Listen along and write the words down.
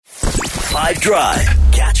5 Drive.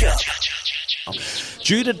 Catch up.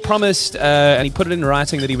 Jude had promised, and he put it in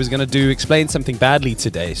writing, that he was going to explain something badly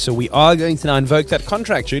today. So we are going to now invoke that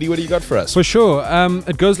contract. Judy, what do you got for us? For sure.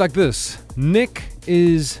 It goes like this. Nick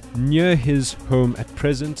is near his home at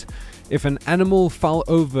present. If an animal fell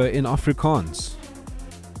over in Afrikaans.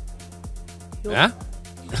 Yeah?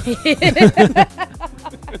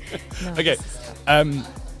 Okay.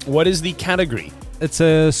 What is the category? It's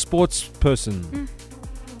a sports person.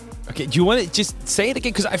 Okay, do you want to just say it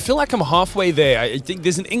again? Because I feel like I'm halfway there. I think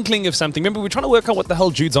there's an inkling of something. Remember, we're trying to work out what the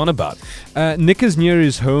hell Jude's on about. Nick is near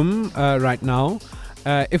his home right now.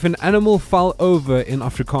 If an animal fell over in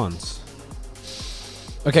Afrikaans.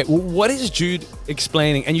 Okay, well, what is Jude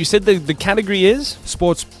explaining? And you said the category is?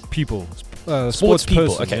 Sports people. Sports people,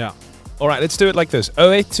 person, okay. Yeah. All right, let's do it like this.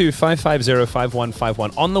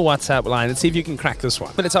 082-550-5151 on the WhatsApp line. Let's see if you can crack this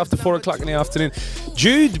one. Minutes after 4 o'clock in the afternoon.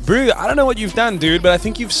 Jude, Brew, I don't know what you've done, dude, but I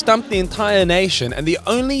think you've stumped the entire nation. And the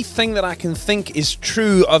only thing that I can think is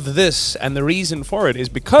true of this, and the reason for it, is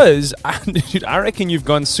because I reckon you've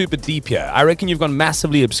gone super deep here. I reckon you've gone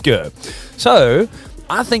massively obscure. So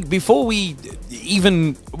I think before we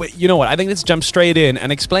even, you know what, I think let's jump straight in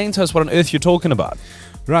and explain to us what on earth you're talking about.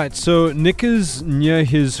 Right, so Nick is near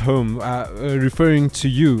his home, referring to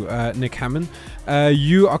you, Nick Hammond.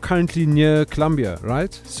 You are currently near Colombia,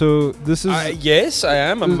 right? So this is... Yes, I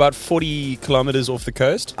am. I'm about 40 kilometers off the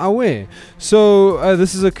coast. Away. So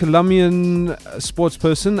this is a Colombian sports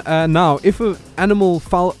person. Now, if an animal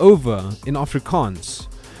fell over in Afrikaans,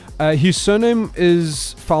 his surname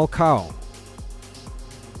is Falcao.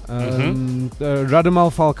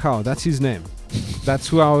 Radamel Falcao, that's his name. That's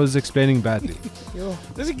who I was explaining badly. You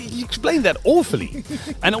explained that awfully.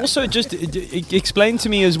 And also just explain to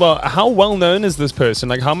me as well, how well known is this person?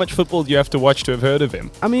 Like, how much football do you have to watch to have heard of him?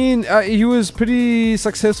 I mean, he was pretty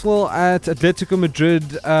successful at Atletico Madrid.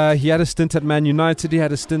 He had a stint at Man United. He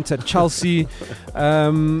had a stint at Chelsea. I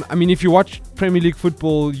mean, if you watch Premier League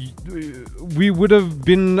football, we would have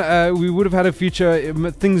had a feature,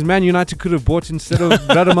 things Man United could have bought instead of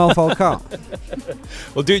Radamel Falcao.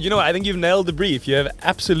 Well, dude, you know what? I think you've nailed the brief. You have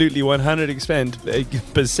absolutely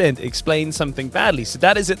 100% explained something badly. So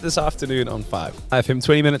that is it this afternoon on 5 FM,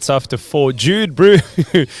 20 minutes after 4. Jude, Brew,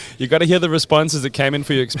 you got to hear the responses that came in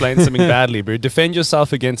for you explain something badly, Brew. Defend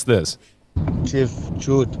yourself against this. Chief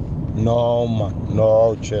Jude, no man,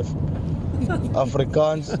 no Chief.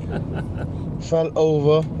 Afrikaans fell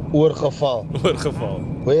over, oorgeval.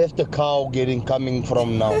 Where's the cow coming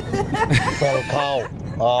from now? Fell cow.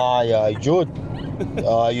 Yeah, Jude.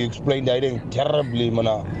 You explained that thing terribly, man.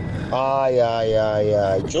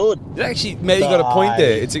 Yeah, Jude. You actually maybe got a point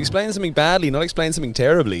there. It's explaining something badly, not explaining something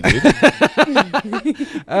terribly, dude.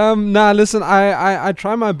 Nah, listen, I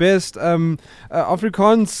try my best.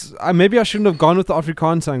 Afrikaans, maybe I shouldn't have gone with the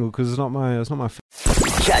Afrikaans angle because it's not my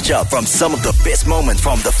Catch up from some of the best moments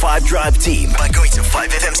from the 5 Drive team by going to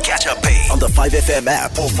 5FM's catch-up page on the 5FM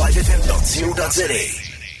app or 5FM.co.za.